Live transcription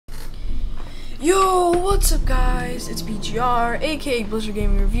Yo, what's up guys? It's BGR, aka Blizzard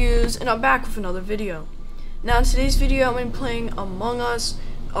Gaming Reviews, and I'm back with another video. Now in today's video, I'm going to be playing Among Us,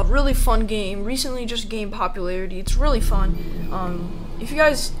 a really fun game, recently just gained popularity. It's really fun. If you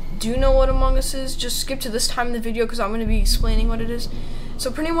guys do know what Among Us is, just skip to this time in the video because I'm going to be explaining what it is. So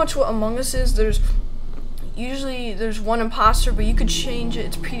pretty much what Among Us is, there's one imposter, but you could change it.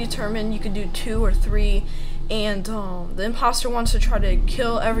 It's predetermined. You could do 2 or 3. And the imposter wants to try to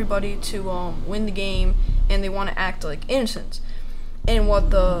kill everybody to win the game, and they want to act like innocents. And what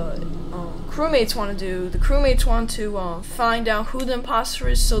the crewmates want to do, the crewmates want to find out who the imposter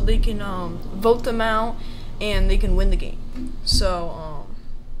is so they can vote them out and they can win the game. So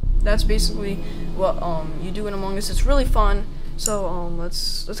that's basically what you do in Among Us. It's really fun. So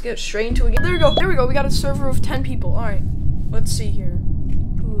let's get straight into it. There we go. We got a server of 10 people. All right, let's see here.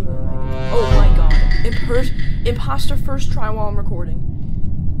 Oh my god. Imposter first try while I'm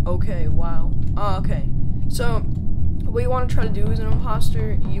recording. Okay, wow. Okay. So, what you want to try to do as an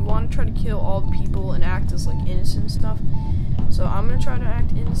imposter, you want to try to kill all the people and act as, like, innocent stuff. So, I'm going to try to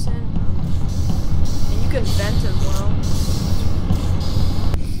act innocent. And you can vent as well.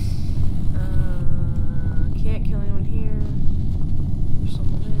 Can't kill anyone here. There's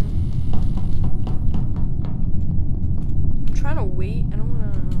someone in. I'm trying to wait. I don't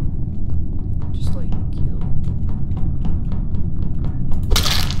want to just like kill.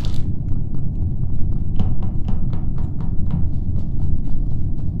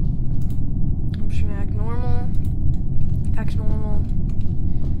 I'm just gonna act normal. Act normal.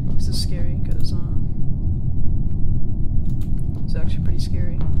 This is scary because it's actually pretty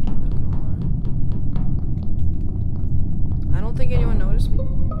scary. Not gonna lie. I don't think anyone noticed me.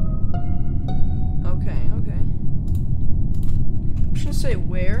 Okay. I'm just gonna say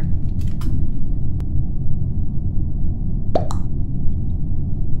where.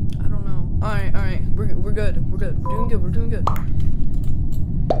 Alright, we're good. We're doing good.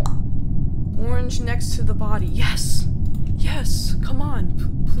 Orange next to the body. Yes, come on.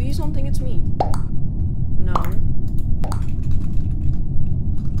 Please don't think it's me. No.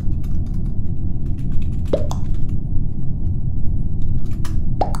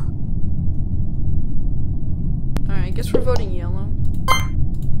 Alright, I guess we're voting yellow.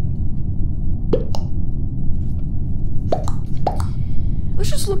 Let's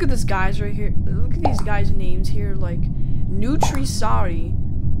just look at this guys right here. Look at these guys' names here, like Nutrisari,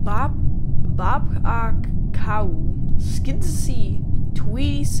 Babakau, Skidsy,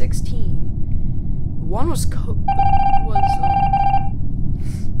 Tweety 16. One was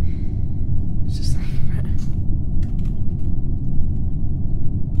it's just like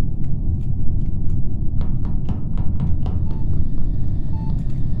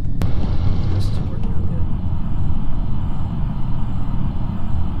this is working out good.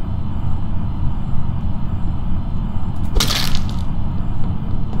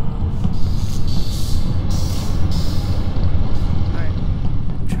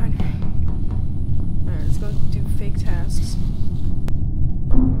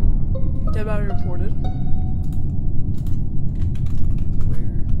 Dead body reported.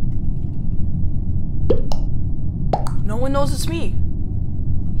 Where? No one knows it's me.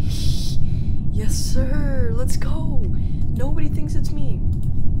 Yes, sir. Let's go. Nobody thinks it's me.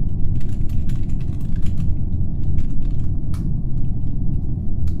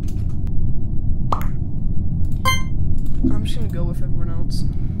 I'm just gonna go with everyone else.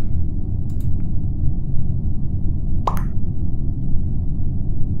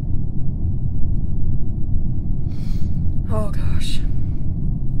 Oh gosh.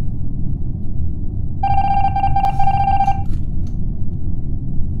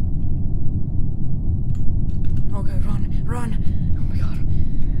 Okay, run. Oh my god.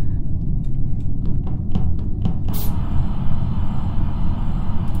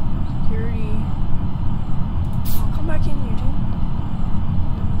 Security. Oh, come back in, Eugene.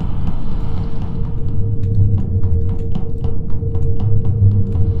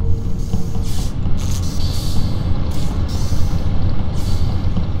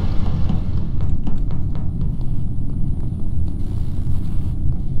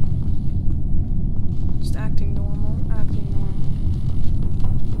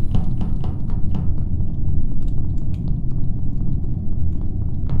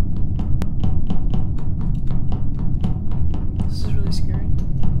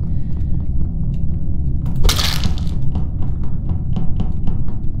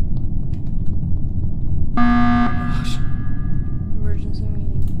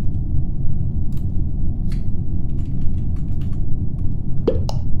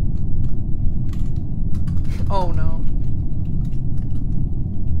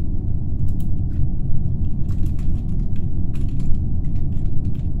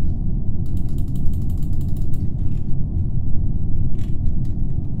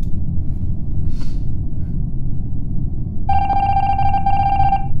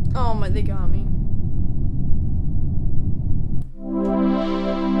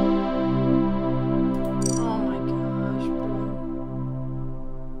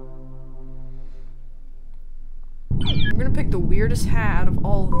 of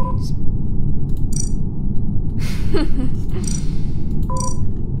all of these.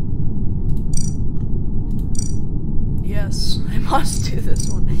 Yes, I must do this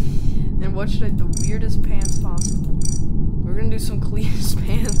one. And what should I do? The weirdest pants possible. We're gonna do some cleanest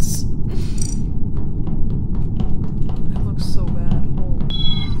pants. That looks so bad. Holy.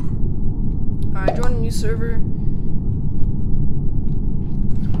 Alright, join a new server.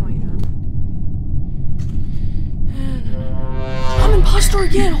 Oh my god. I'm imposter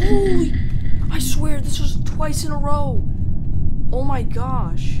again! Holy! I swear, this was twice in a row. Oh my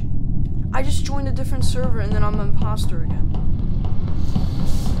gosh. I just joined a different server and then I'm an imposter again.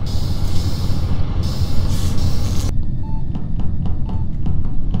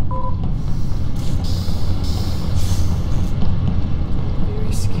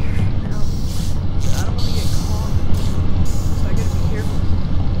 Very scared now. I don't want to get caught. So I gotta be careful.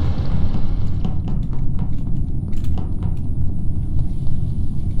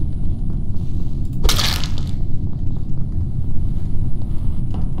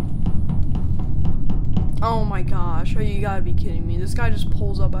 Oh my gosh, oh, you gotta be kidding me. This guy just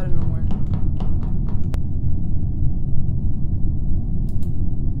pulls up out of nowhere.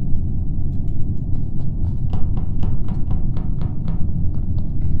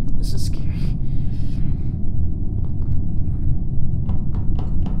 This is scary.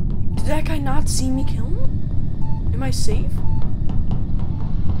 Did that guy not see me kill him? Am I safe?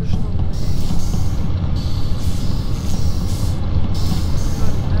 There's no way.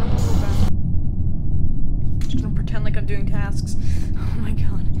 Pretend like I'm doing tasks. Oh my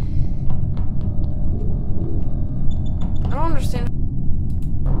god. I don't understand.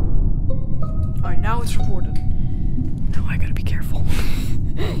 Alright, now it's reported. Now I gotta be careful.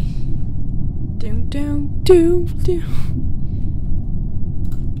 Do.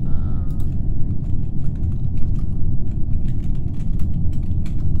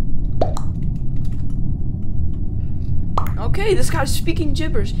 Okay, this guy's speaking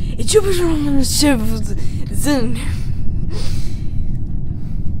gibberish. It's gibberish.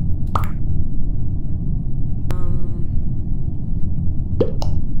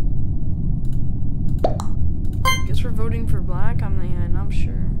 Guess we're voting for black. I'm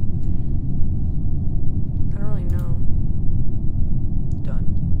sure. I don't really know. Done.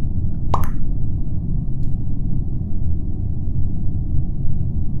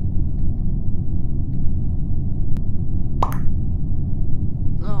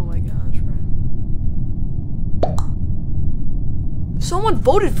 Oh my gosh, bro. Someone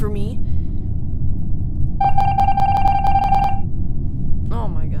voted for me. Oh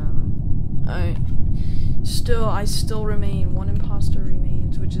my god. I still remain. One imposter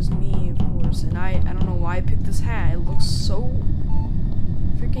remains, which is me, of course. And I don't know why I picked this hat. It looks so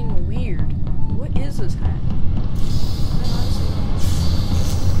freaking weird. What is this hat? I honestly don't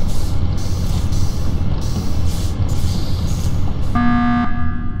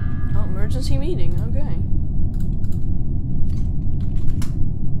know. Oh, emergency meeting. Okay.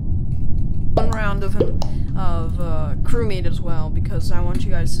 One round of crewmate as well, because I want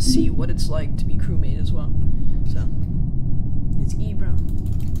you guys to see what it's like to be crewmate as well. So it's Ibra.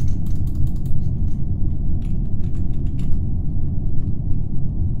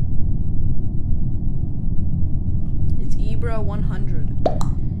 It's Ibra 100.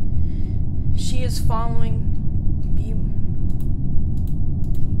 She is following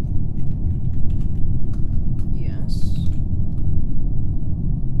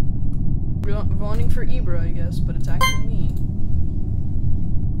voting for Ibra, I guess, but it's actually me.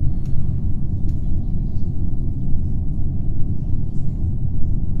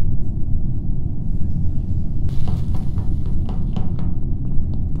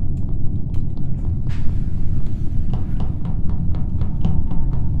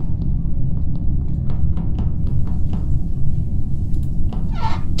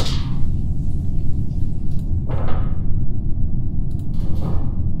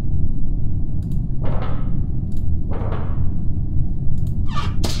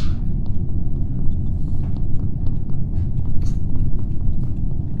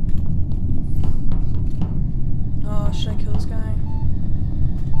 Should I kill this guy? I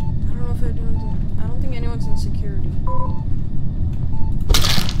don't know if I don't think anyone's in security. I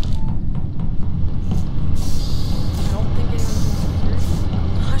don't think anyone's in security.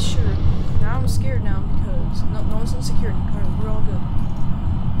 I'm not sure. Now I'm scared now because no one's in security. Alright, we're all good.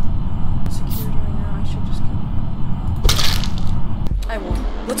 Security right now, I should just kill. I won.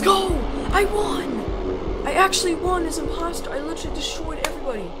 Let's go! I won! I actually won as imposter. I literally destroyed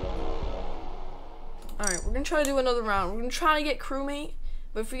everybody. Alright, we're gonna try to do another round. We're gonna try to get crewmate,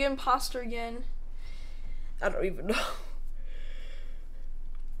 but if we get imposter again, I don't even know.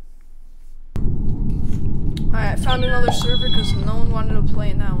 found another server because no one wanted to play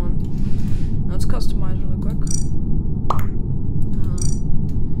in that one. Let's customize really quick.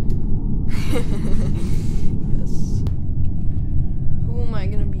 Yes. Who am I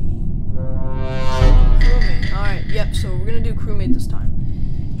gonna be? Crewmate. Alright, yep, so we're gonna do crewmate this time.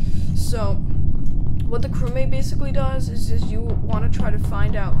 So, what the crewmate basically does is you want to try to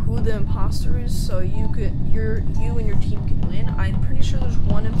find out who the imposter is, so you and your team can win. I'm pretty sure there's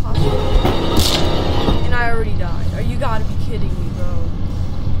one imposter, and I already died. You gotta be kidding me, bro.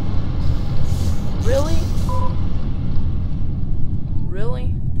 Really?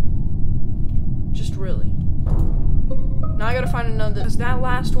 Really? Just really? Now I gotta find another, because that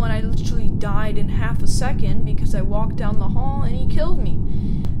last one I literally died in half a second because I walked down the hall and he killed me.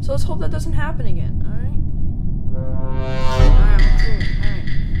 So let's hope that doesn't happen again, alright? Alright,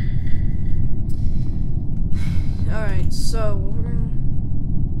 cool, alright, so we're gonna...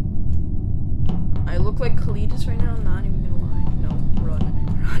 I look like Khalidus right now, I'm not even gonna lie. No, run.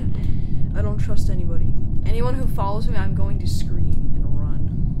 I don't trust anybody. Anyone who follows me, I'm going to scream and run.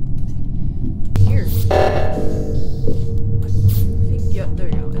 Here. Yep, there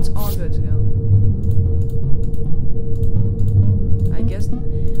you go. It's all good to go. I guess.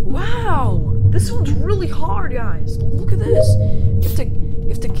 Wow! This one's really hard, guys. Look at this. You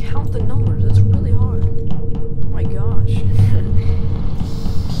have to count the numbers. It's really hard. Oh my gosh.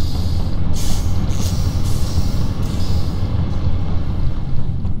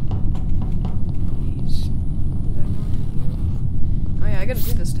 Oh yeah, I gotta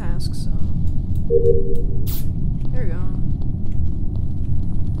do this task, so. There we go.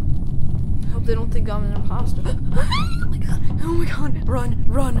 I hope they don't think I'm an imposter. Oh my god! Oh my god! Run!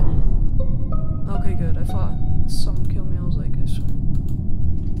 Run! Okay, good. I thought someone killed me. I was like, I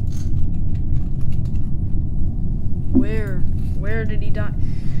swear. Where did he die?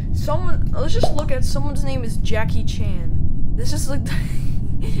 Someone. Let's just look at someone's name is Jackie Chan. This is like.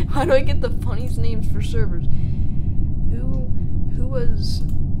 How do I get the funniest names for servers? Who was?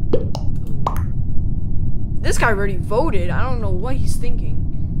 This guy already voted. I don't know what he's thinking.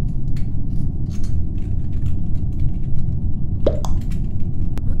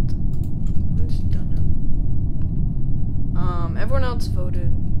 What? I'm just done now. Everyone else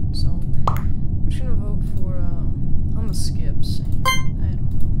voted, so I'm just gonna vote for. I'm gonna skip. Same. I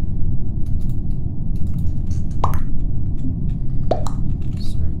don't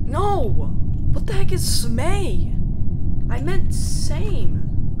know. No! What the heck is Smay? I meant same.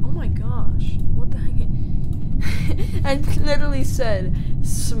 Oh my gosh. What the heck? I literally said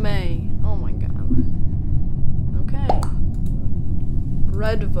Smay. Oh my god. Okay.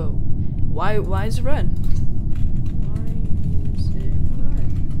 Red vote. Why is it red? Why is it red?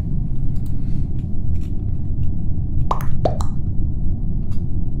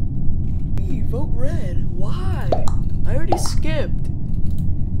 Vote red. Why? I already skipped.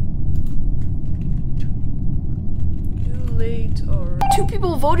 Or 2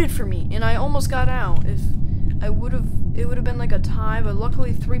 people voted for me and I almost got out. If I would have, it would have been like a tie, but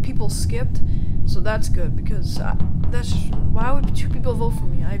luckily 3 people skipped, so that's good because that's just, why would 2 people vote for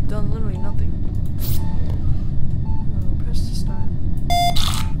me? I've done literally nothing. Oh, press to start.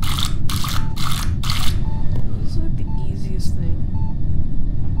 This is like the easiest thing.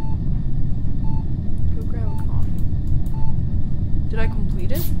 Go grab a coffee. Did I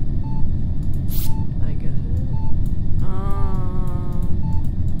complete it? I guess it is.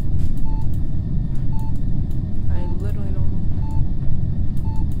 I literally don't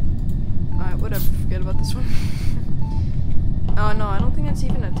know. Alright, whatever, forget about this one. Oh no, I don't think that's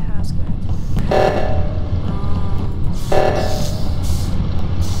even a task.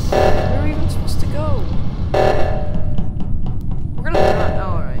 Where are we even supposed to go? We're gonna die.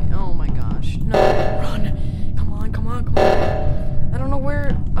 Alright, oh my gosh. No, run! Come on, come on, come on. I don't know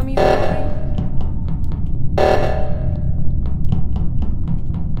where I'm even going.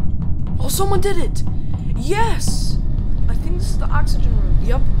 Oh, someone did it! Yes! I think this is the oxygen room.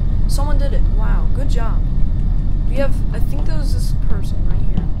 Yep, someone did it. Wow, good job. We have, I think there was this person right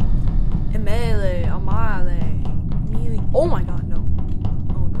here. Amale. Oh my god, no.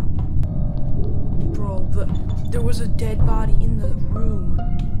 Oh no. Bro, there was a dead body in the room.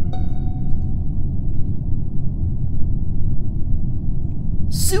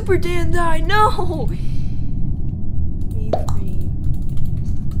 Super Dan died, no! Me 3.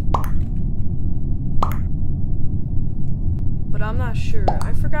 But I'm not sure.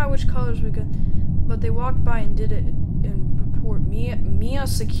 I forgot which colors we got. But they walked by and did it and report Mia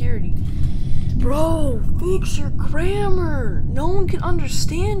security. Bro, fix your grammar. No one can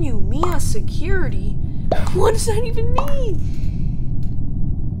understand you. Mia security. What does that even mean?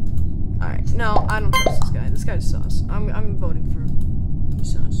 Alright. No, I don't trust this guy. This guy's sus. I'm voting for him.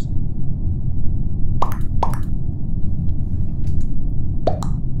 He's sus.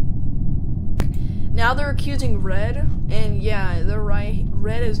 Now they're accusing Red, and yeah, they're right.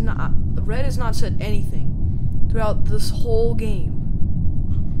 Red has not said anything throughout this whole game.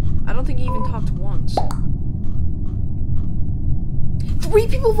 I don't think he even talked once. 3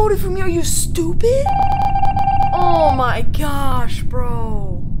 people voted for me. Are you stupid? Oh my gosh,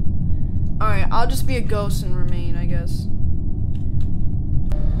 bro. Alright, I'll just be a ghost and remain, I guess.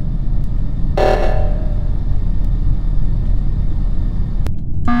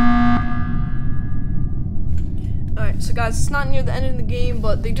 Alright, so guys, it's not near the end of the game,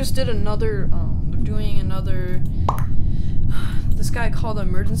 but they just did another, they're doing another, this guy called an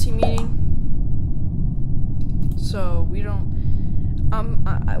emergency meeting. So, we don't, I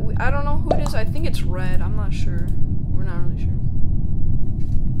don't know who it is. I think it's Red. I'm not sure. We're not really sure.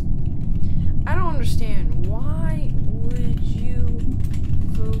 I don't understand. Why would you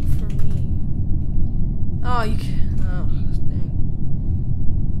vote for me? Oh, you can. Oh, dang.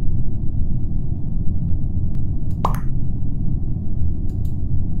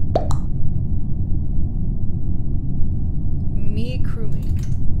 Me crewmate.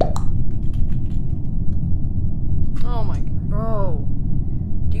 Oh my, bro.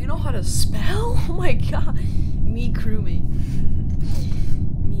 Do you know how to spell? Oh my god. Me crewmate.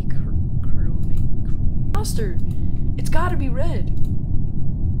 Me crewmate. Imposter. It's gotta be Red.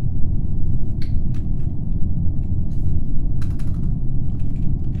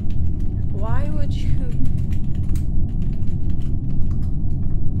 Why would you?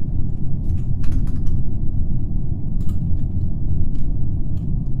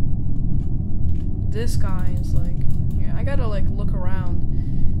 This guy is like, here, I gotta like look around,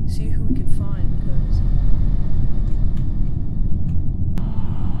 see who we can find, because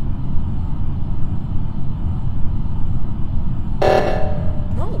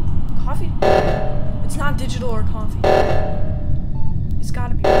no, coffee, it's not digital or coffee, it's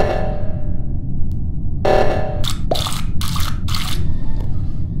gotta be Red.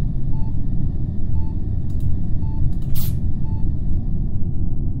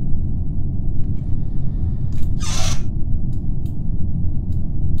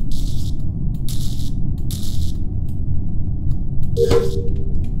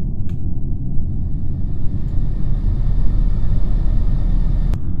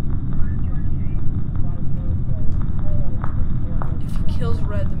 If he kills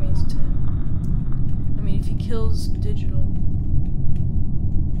Red, that means it's him. I mean, if he kills digital,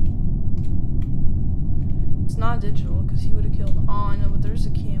 it's not digital because he would have killed. Oh, I know, but there's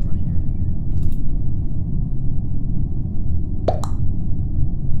a camera here.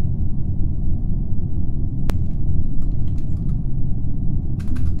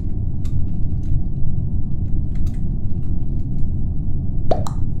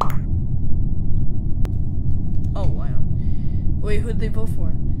 Wait, who'd they vote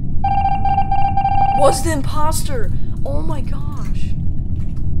for? Was the imposter? Oh my gosh.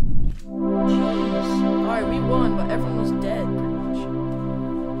 Jeez. Alright, we won, but everyone was dead, pretty much.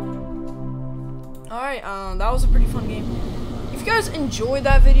 Alright, that was a pretty fun game. If you guys enjoyed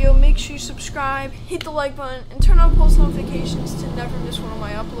that video, make sure you subscribe, hit the like button, and turn on post notifications to never miss one of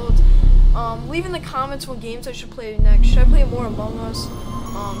my uploads. Leave in the comments what games I should play next. Should I play more Among Us?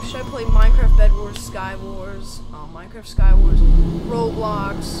 Should I play Minecraft Bed Wars, Sky Wars, Minecraft Sky Wars,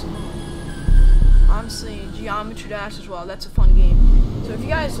 Roblox, honestly, Geometry Dash as well. That's a fun game. So if you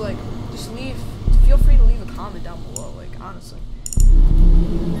guys like, just feel free to leave a comment down below, like, honestly.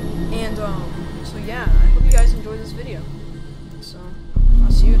 And, so yeah, I hope you guys enjoyed this video. So,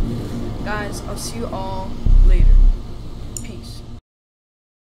 I'll see you all later.